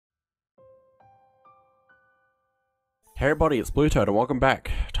Hey everybody, it's BlueToad and welcome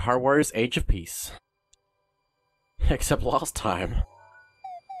back to Hyrule Warriors Age of Peace. Except last time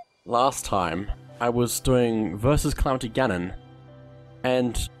I was doing versus Calamity Ganon,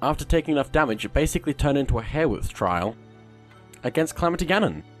 and after taking enough damage it basically turned into a hair width trial against Calamity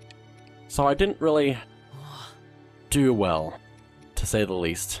Ganon. So I didn't really do well, to say the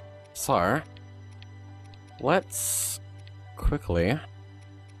least. So, let's quickly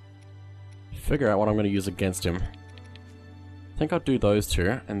figure out what I'm going to use against him. I think I'll do those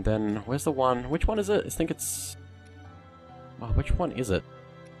two, and then where's the one? Which one is it? I think it's... Oh, which one is it?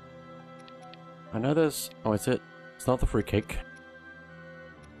 I know there's... Oh, is it? It's not the fruitcake.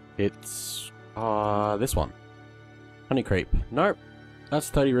 It's... this one. Honey crepe. Nope.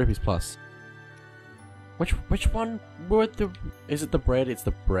 That's 30 rupees plus. Which one would the... Is it the bread? It's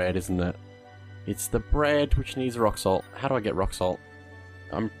the bread, isn't it? It's the bread which needs rock salt. How do I get rock salt?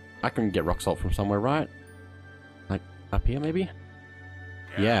 I can get rock salt from somewhere, right? Like, up here, maybe?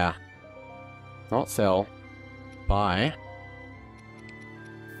 Yeah. Not sell. Buy.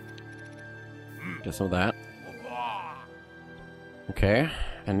 Get some of that. Okay,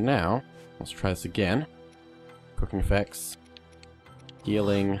 and now, let's try this again. Cooking effects.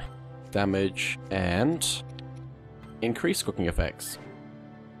 Healing. Damage. And... increase cooking effects.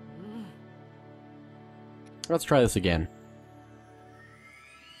 Let's try this again.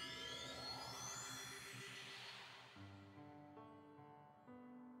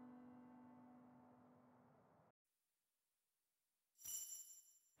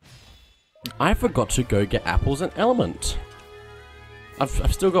 I forgot to go get apples and element.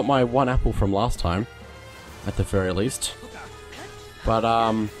 I've still got my one apple from last time, at the very least. But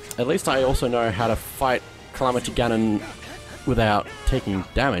at least I also know how to fight Calamity Ganon without taking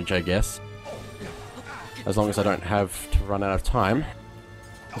damage, I guess. As long as I don't have to run out of time.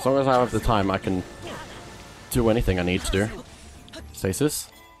 As long as I have the time, I can do anything I need to do. Stasis.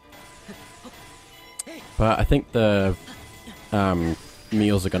 But I think the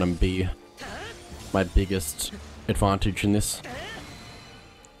meals are gonna be my biggest advantage in this.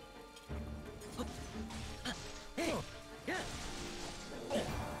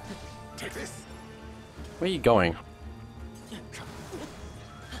 Where are you going?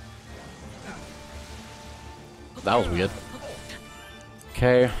 That was weird.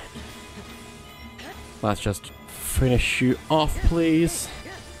 Okay. Let's just finish you off, please.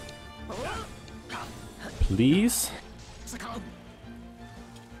 Please?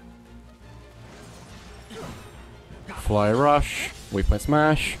 Fly rush. Weak point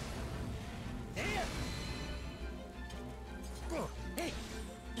smash.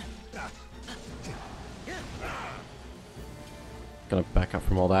 Gonna back up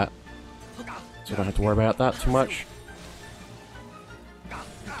from all that, so I don't have to worry about that too much.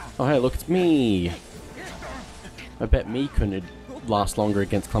 Oh hey, look, it's me! I bet me couldn't last longer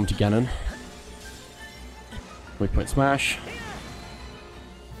against Calamity Ganon. Weak point smash.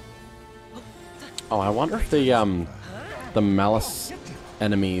 Oh, I wonder if the Malice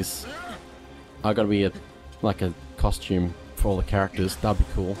enemies are gonna be like a costume for all the characters. That'd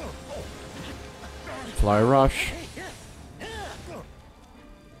be cool. Fly rush.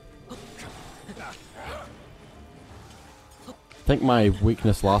 I think my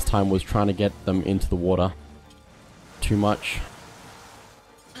weakness last time was trying to get them into the water too much,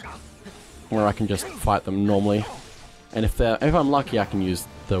 where I can just fight them normally, and if I'm lucky I can use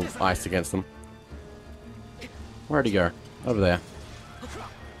the ice against them. Where'd he go? Over there.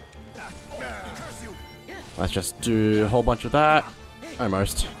 Let's just do a whole bunch of that.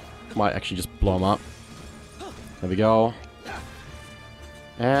 Almost. Might actually just blow him up. There we go.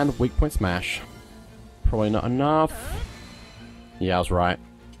 And weak point smash. Probably not enough. Yeah, I was right.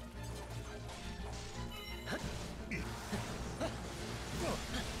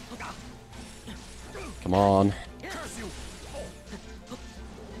 Come on.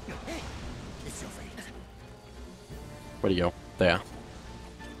 Where'd he go? There.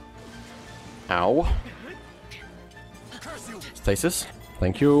 Ow. Stasis.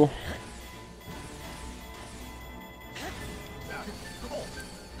 Thank you.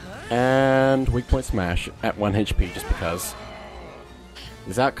 And weak point smash at 1 HP just because.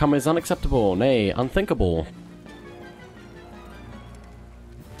 This outcome is unacceptable, nay, unthinkable.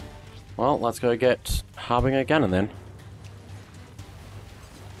 Well, let's go get Harbinger Ganon then.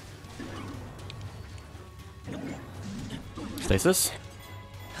 Stasis.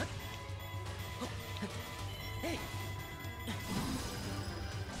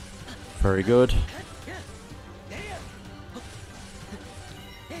 Very good.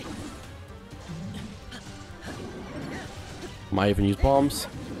 Might even use bombs.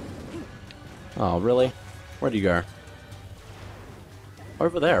 Oh, really? Where'd you go?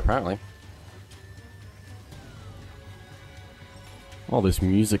 over there, apparently. All this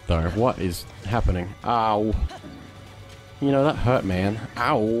music, though. What is happening? Ow. You know, that hurt, man.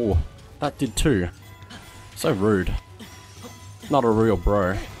 Ow. That did too. So rude. Not a real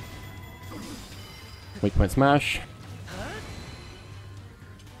bro. Weak point smash.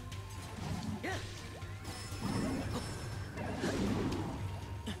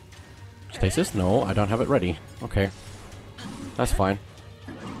 Stasis? No, I don't have it ready. Okay. That's fine.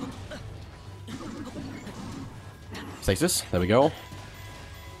 Stasis, there we go.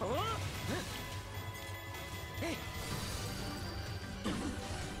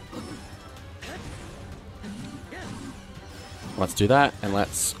 Let's do that, and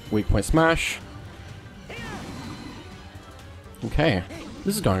let's weak point smash. Okay,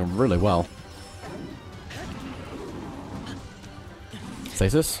 this is going really well.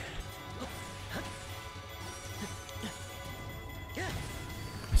 Stasis.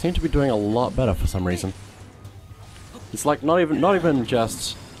 I seem to be doing a lot better for some reason. It's like not even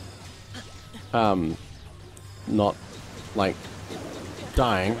just not like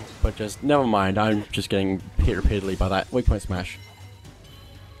dying, but just never mind. I'm just getting hit repeatedly by that weak point smash.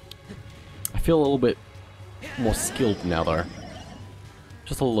 I feel a little bit more skilled now, though.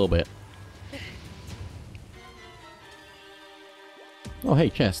 Just a little bit. Oh, hey,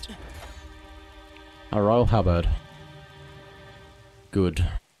 chest. A royal halberd. Good.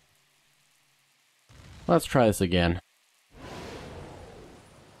 Let's try this again.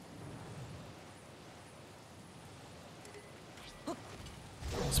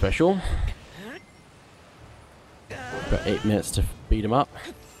 Special. Got 8 minutes to beat him up.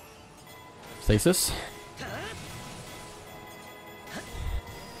 Stasis.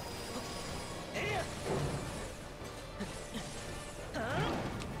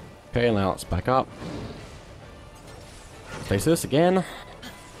 Okay, now let's back up. Stasis again.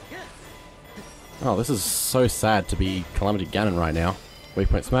 Oh, this is so sad to be Calamity Ganon right now. Weak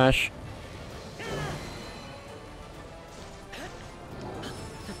point smash.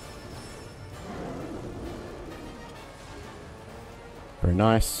 Very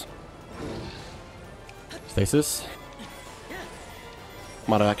nice. Stasis.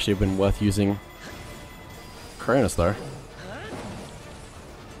 Might have actually been worth using Cronus though.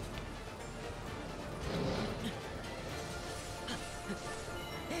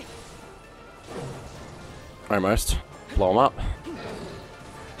 Almost. Blow him up.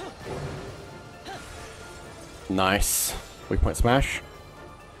 Nice. Weak point smash.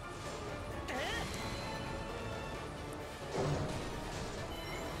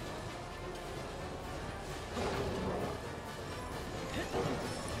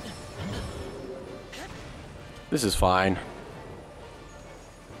 This is fine.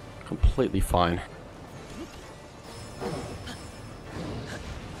 Completely fine.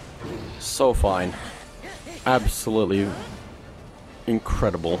 So fine. Absolutely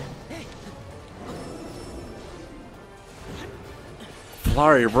incredible.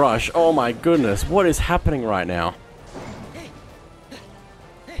 Flurry Rush. Oh my goodness. What is happening right now?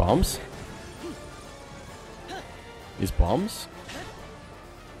 Bombs? Is bombs?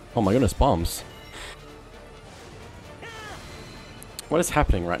 Oh my goodness, bombs. What is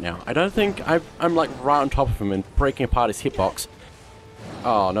happening right now? I don't think I'm like right on top of him and breaking apart his hitbox.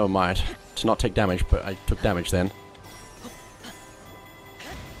 Oh, never mind. To not take damage, but I took damage then.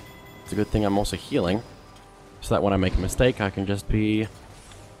 It's a good thing I'm also healing, so that when I make a mistake, I can just be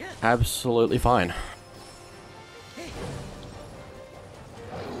absolutely fine.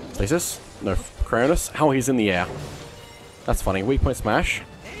 Stasis? No, Cronus? Oh, he's in the air. That's funny. Weak point smash.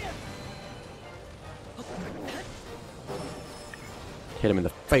 Hit him in the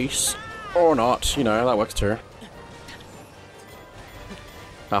face. Or not, you know, that works too.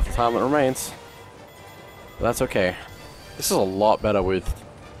 Half the time it remains. But that's okay. This is a lot better with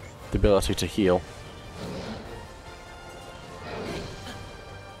the ability to heal.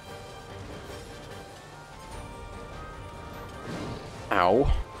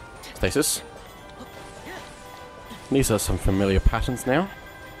 Ow. Stasis. These are some familiar patterns now.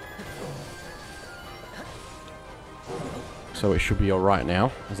 So it should be alright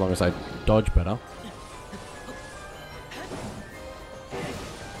now, as long as I dodge better.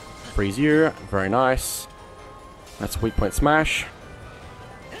 Freeze you, very nice. That's weak point smash.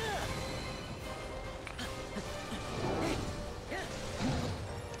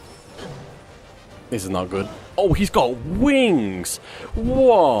 This is not good. Oh, he's got wings!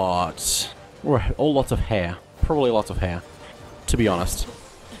 What? All lots of hair. Probably lots of hair, to be honest.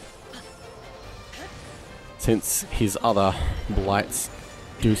 Since his other blights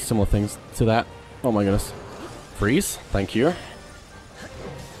do similar things to that. Oh my goodness. Freeze, thank you.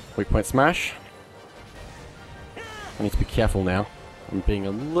 Weak point smash. I need to be careful now. I'm being a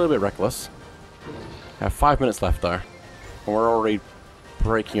little bit reckless. I have 5 minutes left though. And we're already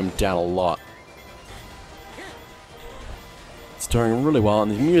breaking him down a lot. It's doing really well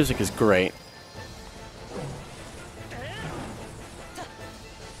and the music is great.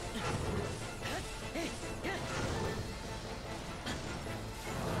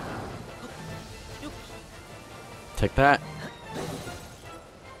 Take that.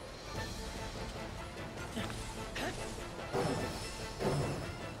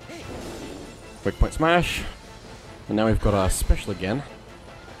 Quick point smash. And now we've got our special again.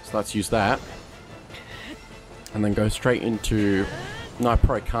 So let's use that. And then go straight into... No, I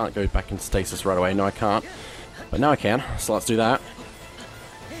probably can't go back in stasis right away. No, I can't. But now I can. So let's do that.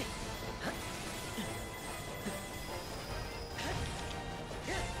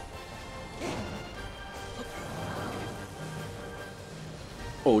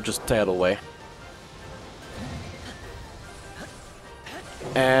 Oh, just stay out of the way.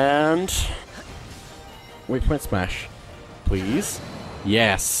 And... weak point smash. Please.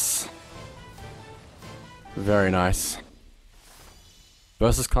 Yes! Very nice.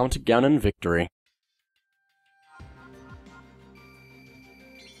 Versus Calamity Ganon victory.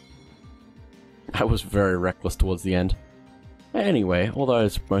 I was very reckless towards the end. Anyway, although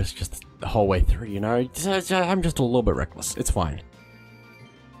it's most just the whole way through, you know, I'm just a little bit reckless. It's fine.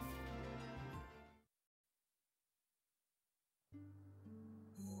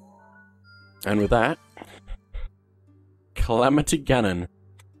 And with that, Calamity Ganon.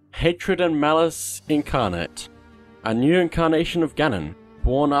 Hatred and Malice Incarnate. A new incarnation of Ganon,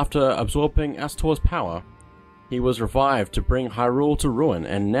 born after absorbing Astor's power. He was revived to bring Hyrule to ruin,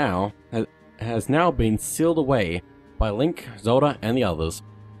 and now has now been sealed away by Link, Zelda, and the others.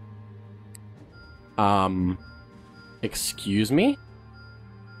 Excuse me?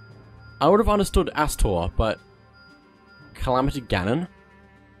 I would have understood Astor, but Calamity Ganon?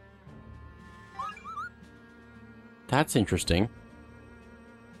 That's interesting.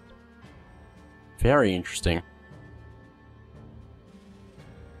 Very interesting.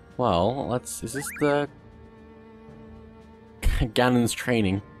 Well, let's... is this the... Ganon's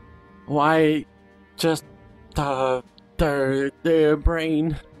training? Why... just... their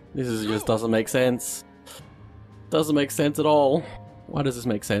brain... This is just doesn't make sense. Doesn't make sense at all. Why does this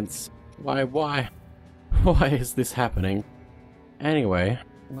make sense? Why? Why is this happening? Anyway,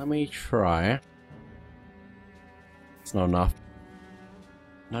 let me try... It's not enough.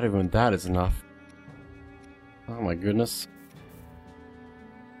 Not even that is enough. Oh my goodness.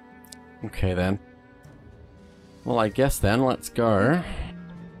 Okay then. Well, I guess then, let's go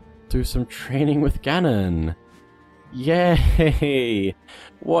do some training with Ganon. Yay!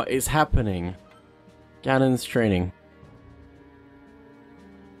 What is happening? Ganon's training.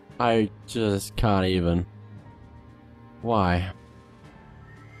 I just can't even. Why?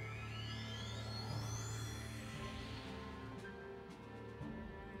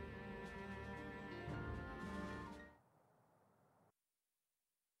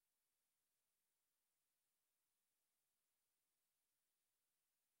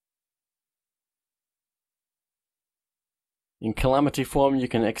 In Calamity form, you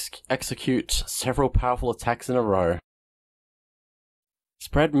can execute several powerful attacks in a row.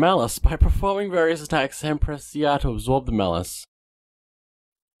 Spread Malice. By performing various attacks, and press CR to absorb the Malice.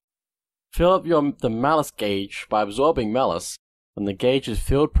 Fill up the Malice gauge by absorbing Malice. When the gauge is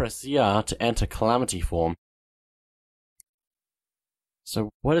filled, press CR to enter Calamity form.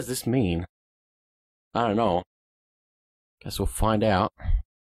 So what does this mean? I don't know. Guess we'll find out.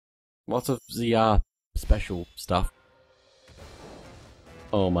 Lots of ZR special stuff.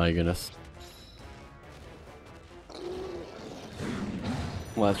 Oh my goodness.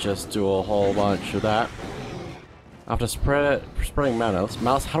 Let's just do a whole bunch of that. After spreading Malice.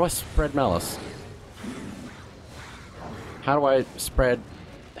 How do I spread Malice? How do I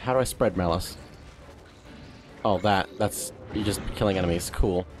spread Malice? Oh, that's you just killing enemies.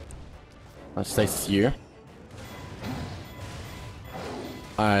 Cool. Let's stasis you.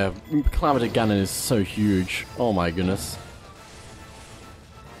 Calamity Ganon is so huge. Oh my goodness.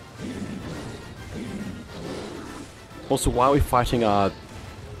 Also, why are we fighting our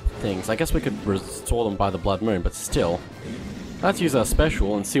things? I guess we could restore them by the Blood Moon, but still. Let's use our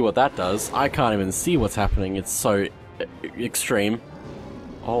special and see what that does. I can't even see what's happening. It's so extreme.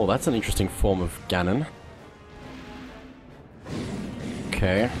 Oh, that's an interesting form of Ganon.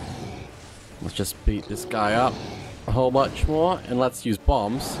 Okay. Let's just beat this guy up a whole bunch more, and let's use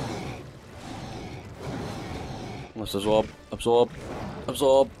bombs. Let's absorb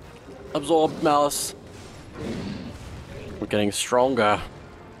Malice. We're getting stronger.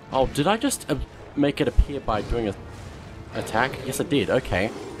 Oh, did I just make it appear by doing an attack? Yes, I did. Okay.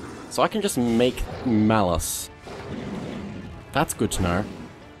 So I can just make Malice. That's good to know.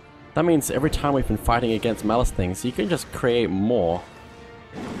 That means every time we've been fighting against Malice things, you can just create more.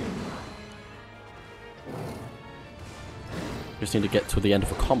 Just need to get to the end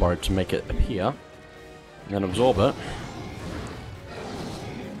of a combo to make it appear. And then absorb it.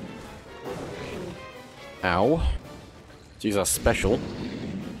 Ow. Let's use our special.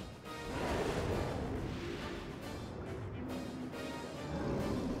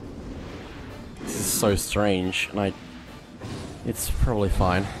 This is so strange, and it's probably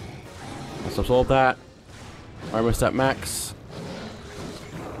fine. Let's absorb that. Almost at max.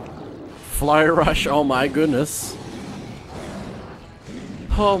 Fly rush, oh my goodness.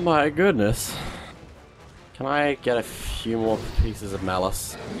 Oh my goodness. Can I get a few more pieces of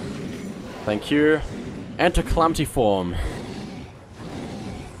Malice? Thank you. Enter Calamity form.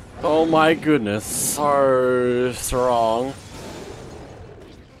 Oh my goodness, so strong.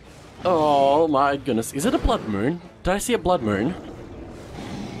 Oh my goodness. Is it a blood moon? Did I see a blood moon?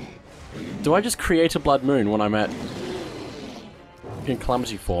 Do I just create a blood moon when I'm in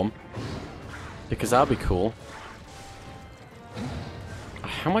Calamity form? Because that would be cool.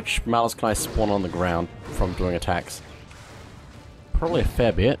 How much Malice can I spawn on the ground from doing attacks? Probably a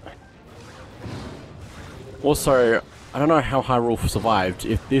fair bit. Also, I don't know how Hyrule survived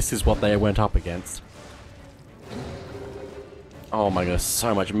if this is what they went up against. Oh my goodness,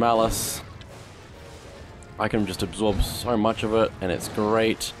 so much Malice. I can just absorb so much of it, and it's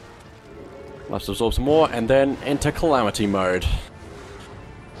great. Let's absorb some more, and then enter Calamity mode.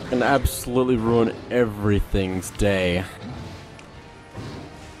 And absolutely ruin everything's day.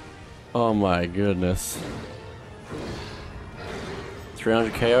 Oh my goodness.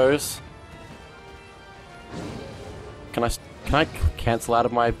 300 KOs. Can I cancel out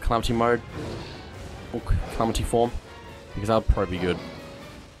of my Calamity mode? Or Calamity form? Because that would probably be good.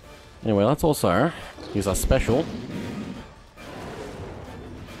 Anyway, let's also use our special.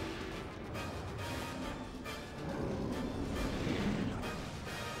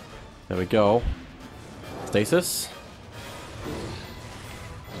 There we go. Stasis.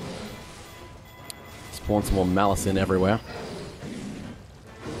 Spawn some more Malice in everywhere.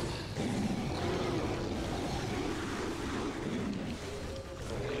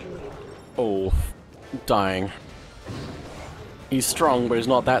 Oh, dying. He's strong, but he's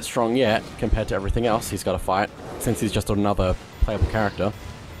not that strong yet compared to everything else he's got to fight, since he's just another playable character.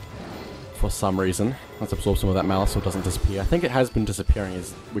 For some reason. Let's absorb some of that Malice so it doesn't disappear. I think it has been disappearing,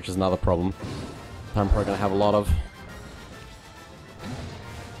 which is another problem I'm probably going to have a lot of.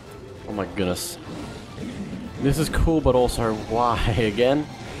 Oh my goodness. This is cool, but also why again?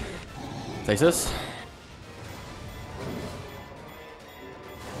 Stasis.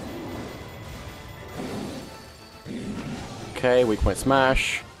 Okay, weak point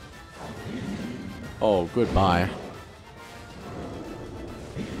smash. Oh, goodbye.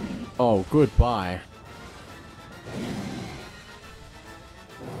 Oh, goodbye.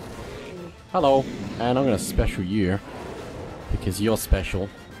 Hello. And I'm gonna special you. Because you're special.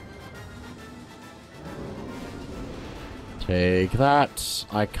 Take that.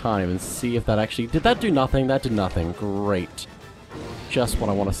 I can't even see if that actually... Did that do nothing? That did nothing. Great. Just what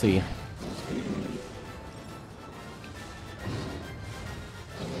I want to see.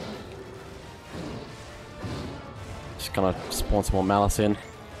 Just gonna spawn some more Malice in.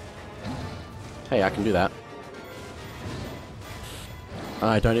 Hey, I can do that.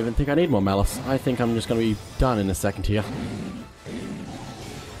 I don't even think I need more Malice. I think I'm just gonna be done in a second here.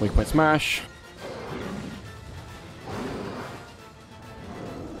 Weak point smash.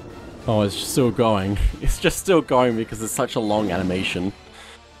 Oh, it's still going. It's just still going because it's such a long animation.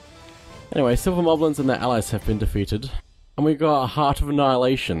 Anyway, Silver Moblins and their allies have been defeated. And we got a Heart of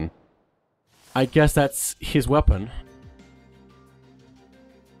Annihilation. I guess that's his weapon.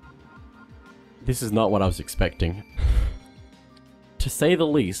 This is not what I was expecting. To say the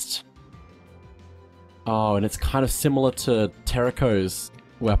least. Oh, and it's kind of similar to Terraco's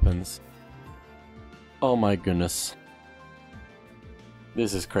weapons. Oh my goodness.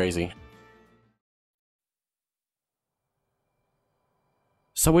 This is crazy.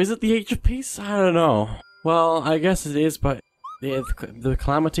 So is it the Age of Peace? I don't know. Well, I guess it is, but the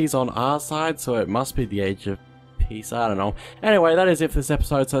Calamity's on our side, so it must be the Age of Peace. I don't know. Anyway, that is it for this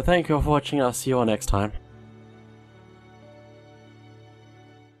episode, so thank you all for watching. I'll see you all next time.